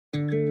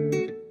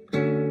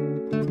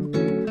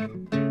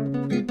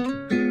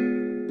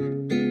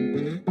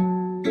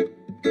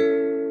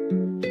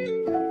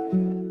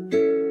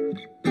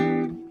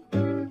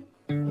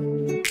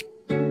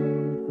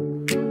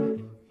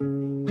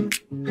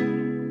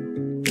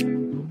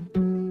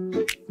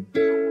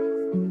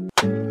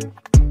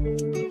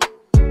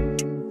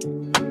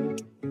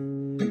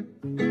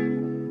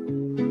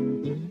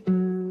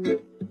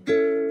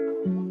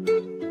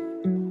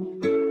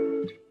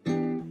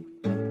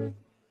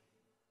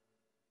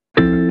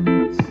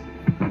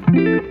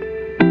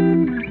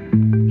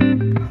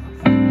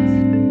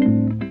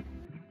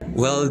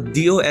Well,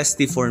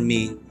 DOST for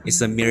me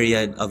is a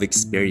myriad of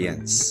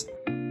experience.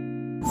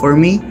 For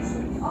me,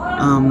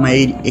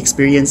 my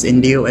experience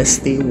in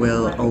DOST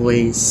will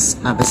always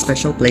have a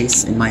special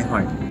place in my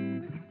heart.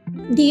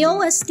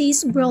 DOST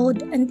is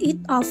broad and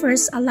it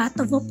offers a lot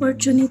of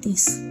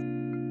opportunities.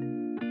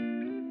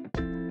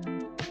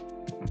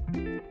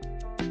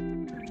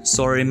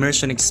 So our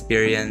immersion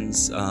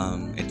experience,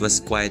 it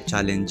was quite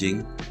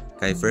challenging.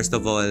 Kay first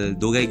of all,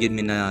 dugay gid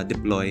mi na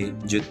deploy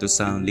due to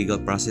some legal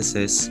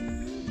processes.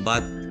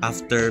 But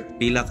after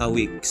pila ka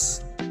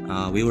weeks,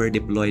 we were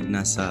deployed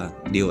na sa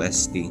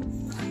DOST.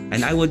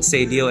 And I would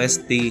say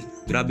DOST,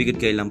 grabe gud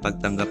kay lang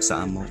pagtanggap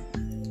sa amo.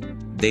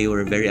 They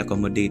were very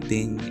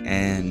accommodating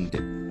and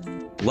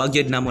wag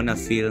yun na mo na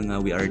feel nga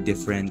we are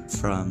different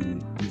from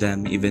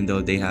them even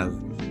though they have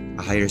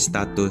a higher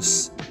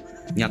status.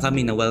 Nya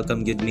kami na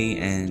welcome gud me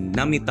and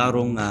nami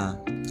tarong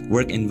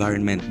work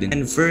environment din.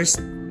 And first,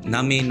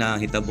 nami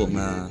na hitabo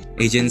nga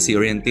agency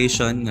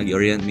orientation,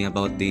 nag-orient me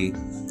about the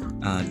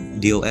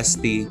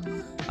DOST,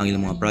 ang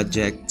ilang mga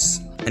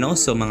projects, and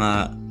also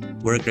mga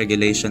work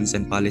regulations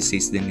and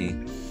policies din eh.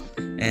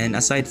 And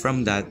aside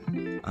from that,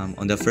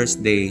 on the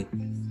first day,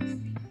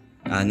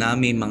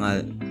 nami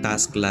mga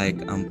task like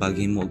ang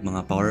paghimo og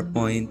mga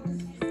PowerPoint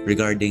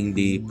regarding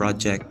the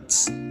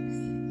projects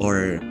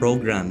or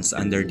programs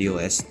under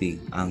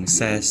DOST, ang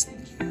CEST,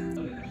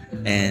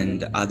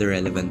 and other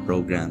relevant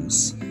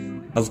programs.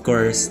 Of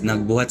course,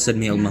 nagbuhat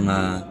sad mi og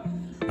mga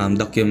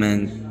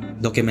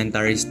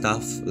documentary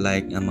stuff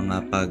like ang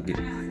mga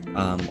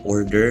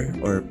order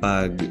or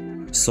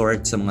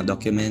sort sa mga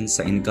documents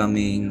sa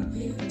incoming,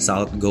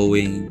 sa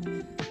outgoing,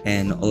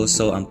 and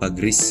also ang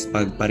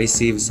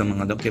pagpa-receive sa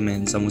mga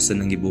documents sa musa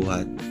nang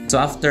gibuhat.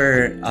 So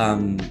after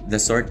the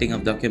sorting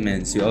of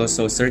documents, we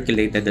also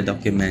circulated the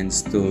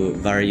documents to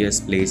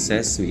various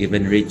places. We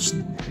even reached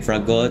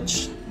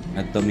Fragoch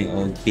at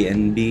Tomiog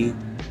PNB.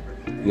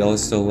 We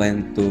also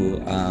went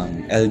to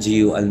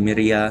LGU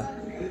Almeria,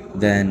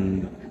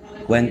 then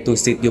went to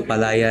Sitio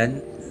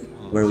Palayan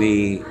where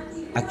we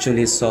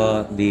actually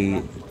saw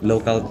the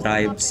local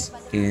tribes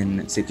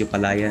in Sitio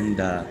Palayan,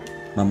 the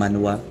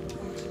Mamanwa.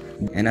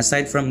 And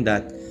aside from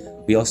that,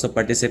 we also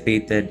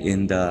participated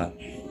in the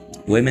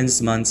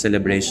Women's Month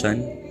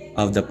celebration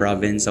of the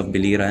province of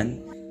Biliran.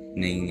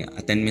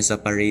 Attend mi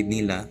sa parade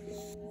nila.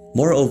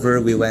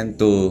 Moreover, we went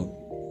to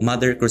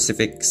Mother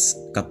Crucifix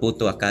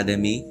Caputo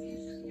Academy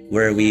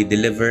where we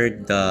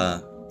delivered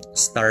the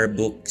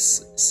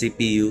Starbucks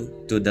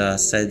CPU to the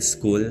said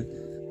school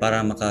para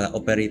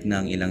maka-operate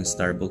ng ilang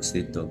Starbucks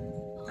dito.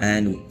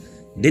 And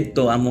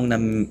dito among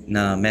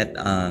na met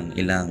ang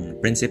ilang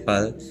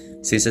principal,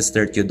 si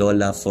Sister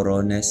Teodola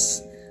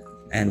Forones,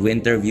 and we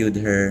interviewed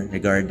her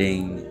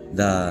regarding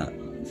the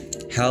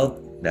help,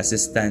 the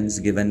assistance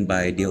given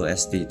by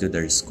DOST to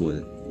their school.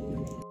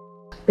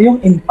 Yung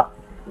impact,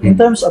 in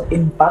terms of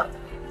impact,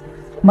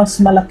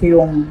 mas malaki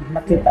yung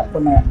nakita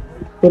ko na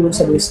tulong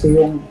sa DOST,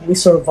 yung we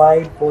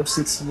survived for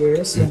 6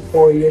 years, yung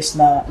 4 years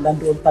na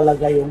nandoon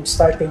talaga yung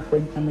starting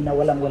point namin na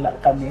walang-wala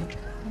kami.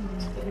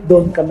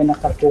 Doon kami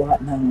nakakuha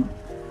ng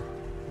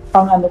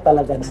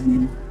talaga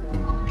namin,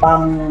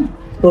 pang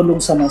tulong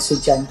sa mga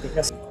estudyante.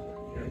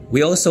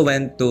 We also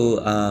went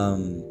to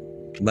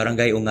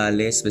Barangay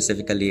Ungale,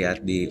 specifically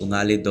at the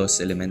Ungale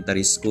DOST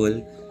Elementary School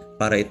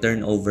para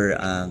i-turn over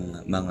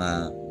ang mga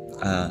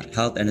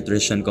health and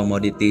nutrition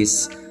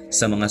commodities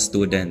sa mga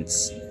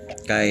students.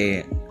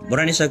 Kay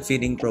mura ni siya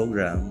feeding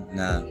program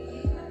na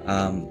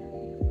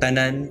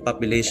tanan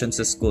population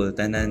sa school,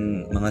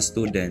 tanan mga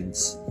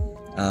students,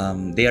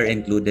 they are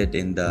included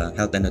in the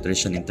health and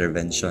nutrition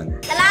intervention.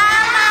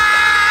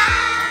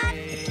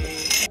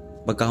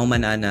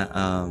 Pagkahuman ana,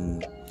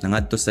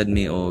 nangadto sad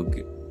mi og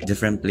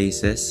different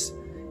places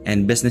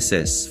and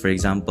businesses. For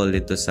example,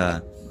 dito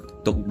sa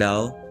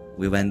Tukdaw,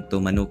 we went to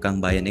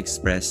Manukang Bayan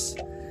Express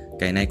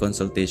kay nay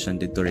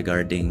consultation dito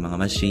regarding mga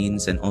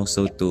machines, and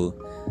also to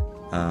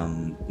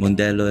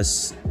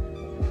Mondelos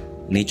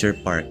Nature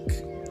Park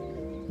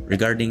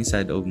regarding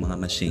sad og mga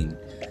machine.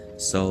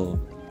 So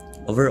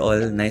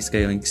overall, nice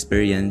kayong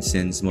experience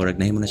since murag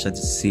nahimo na siya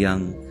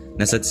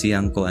nasad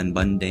siyang ko and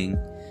bonding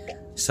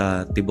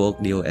sa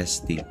tibuok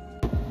DOST.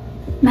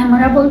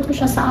 Memorable to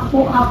siya sa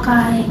ako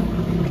kay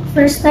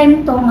first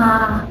time to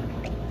nga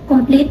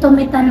kompleto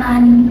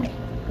mitanan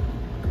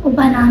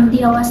uban ang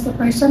DOST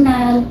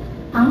personnel,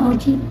 ang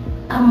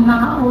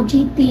mga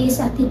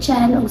OGTs, Ate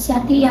Chen o si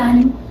Ate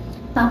Yan.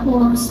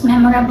 Tapos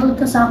memorable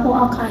to sa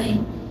ako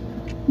kay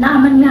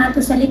naaman nga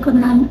ato sa likod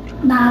na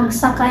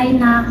nagsakay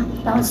na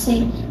tapos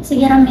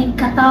sige ramig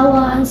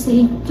katawa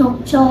si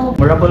Chok.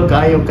 Memorable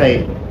kayo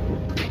kay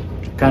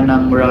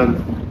kanang murag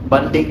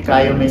banding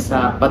kayo may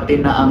sa pati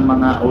na ang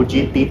mga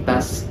OGT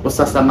tas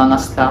usa sa mga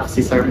staff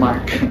si Sir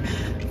Mark.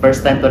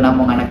 First time to na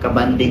mo nga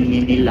nagkabanding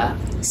ni nila.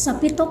 Sa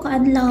pito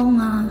ka adlaw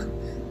nga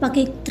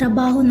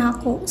pagkitrabaho na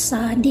ako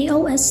sa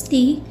DOST,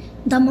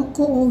 damo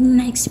ko og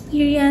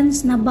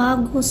na-experience na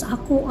bago sa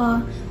ako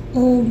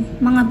o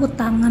mga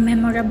butang nga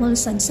memorable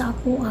sad sa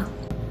ako.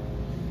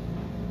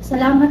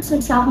 Salamat sa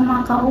akong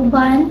mga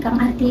kauban, kang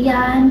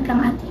Atian,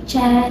 kang Ate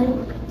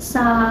Chel,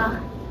 sa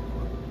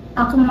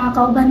akong mga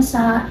kauban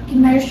sa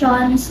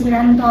Immersion, si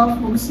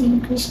Randolph ug si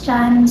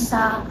Christian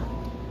sa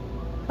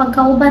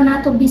pagkauban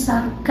nato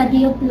bisag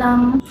kadiyot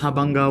lang.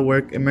 Habang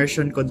work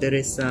immersion ko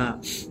diri sa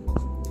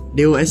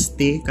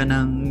DOST,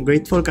 kanang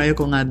grateful kayo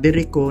ko nga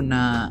diri ko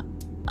na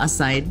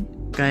aside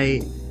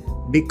kay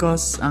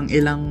because ang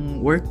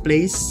ilang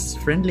workplace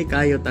friendly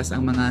kayo, tas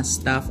ang mga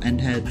staff and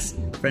heads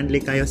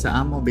friendly kayo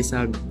sa amo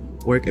bisag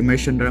work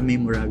immersion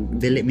rami murag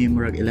dili mi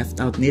murag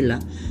i-left out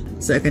nila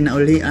sa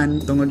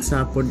kinaulian tungod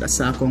sa pod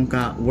sa akong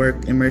ka work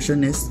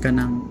immersionist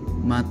kanang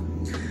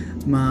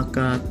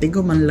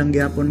makatigo man lang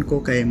gyapon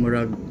ko kay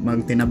murag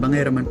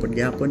magtinabangay raman pod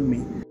gyapon mi.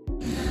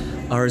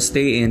 Our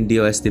stay in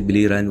DOST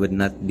Biliran would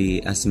not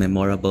be as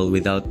memorable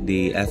without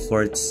the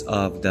efforts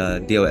of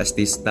the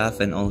DOST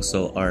staff and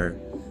also our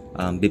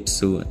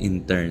BiPSU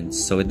interns.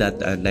 So with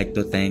that, I'd like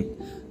to thank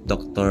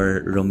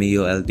Dr.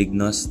 Romeo L.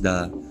 Dignos,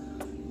 the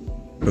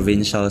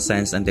Provincial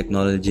Science and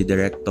Technology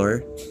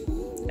Director,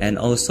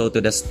 and also to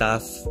the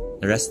staff,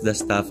 the rest of the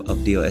staff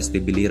of DOST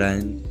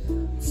Biliran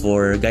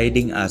for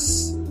guiding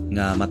us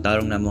nga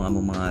matarong namong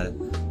among mga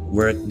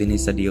work din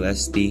sa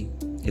DOST.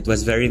 It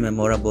was very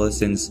memorable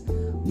since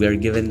we are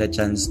given the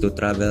chance to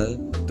travel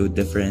to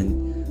different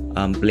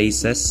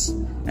places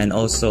and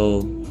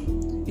also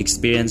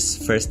experience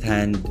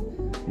firsthand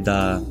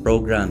the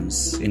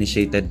programs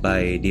initiated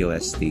by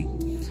DOST.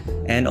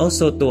 And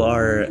also to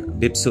our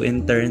BiPSU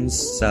interns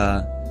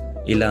sa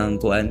ilang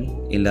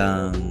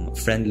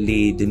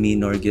friendly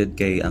demeanor gyud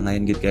kay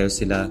angayon gyud kayo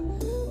sila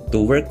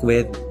to work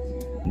with.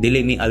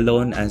 Dili mi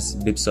alone as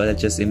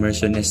BiPSologist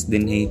immersionist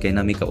dinhi kay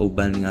nami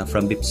kauban nga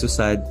from BiPSU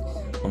side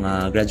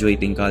mga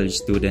graduating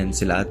college students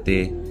sila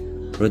Ate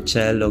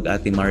Rochelle ug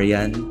Ate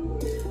Marian.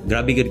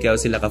 Grabe gyud kayo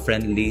sila ka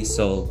friendly,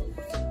 so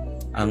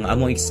ang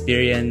among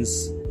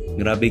experience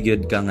grabe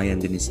gyud ka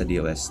ngayon din sa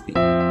DOST.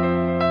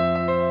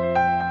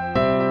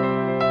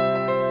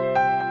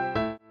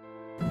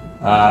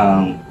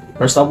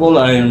 First of all,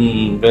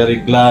 I'm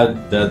very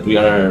glad that we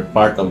are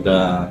part of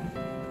the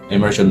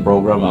immersion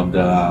program of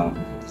the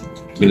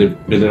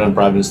Biliran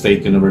Province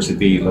State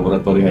University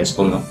Laboratory High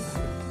School. No?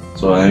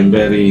 So I'm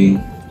very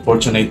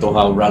fortunate to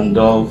have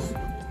Randolph,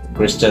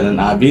 Christian, and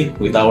Abby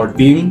with our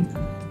team,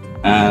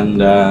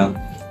 and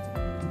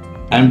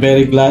I'm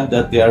very glad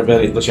that they are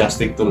very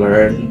enthusiastic to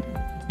learn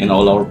in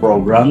all our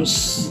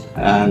programs,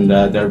 and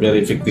they're very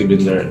effective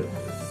in their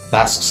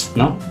tasks.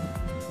 No?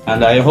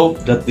 And I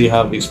hope that they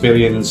have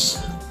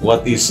experienced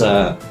what is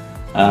a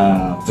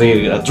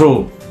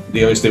true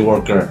DOST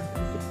worker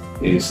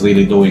is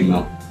really doing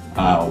now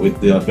with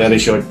the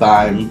very short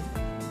time,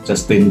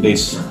 just 10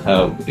 days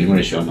of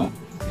immersion. No?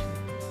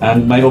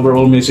 And my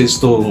overall message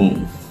to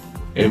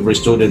every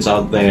students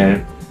out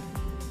there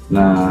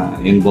na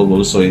involved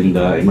also in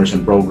the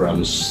immersion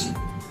programs,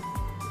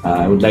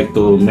 I would like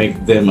to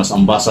make them as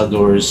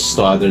ambassadors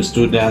to other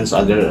students,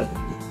 other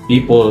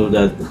people,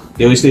 that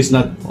DOST is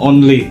not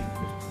only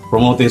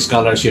promoting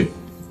scholarship,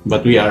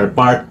 but we are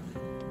part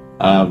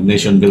of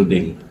nation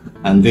building.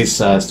 And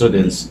these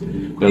students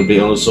will be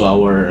also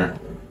our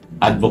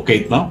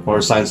advocate no,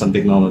 for science and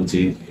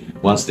technology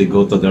once they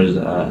go to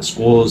their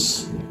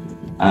schools,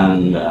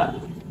 and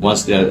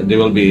once they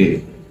will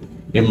be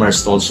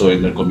immersed also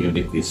in their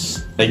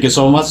communities. Thank you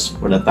so much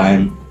for the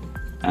time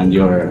and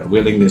your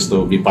willingness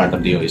to be part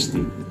of the DOST.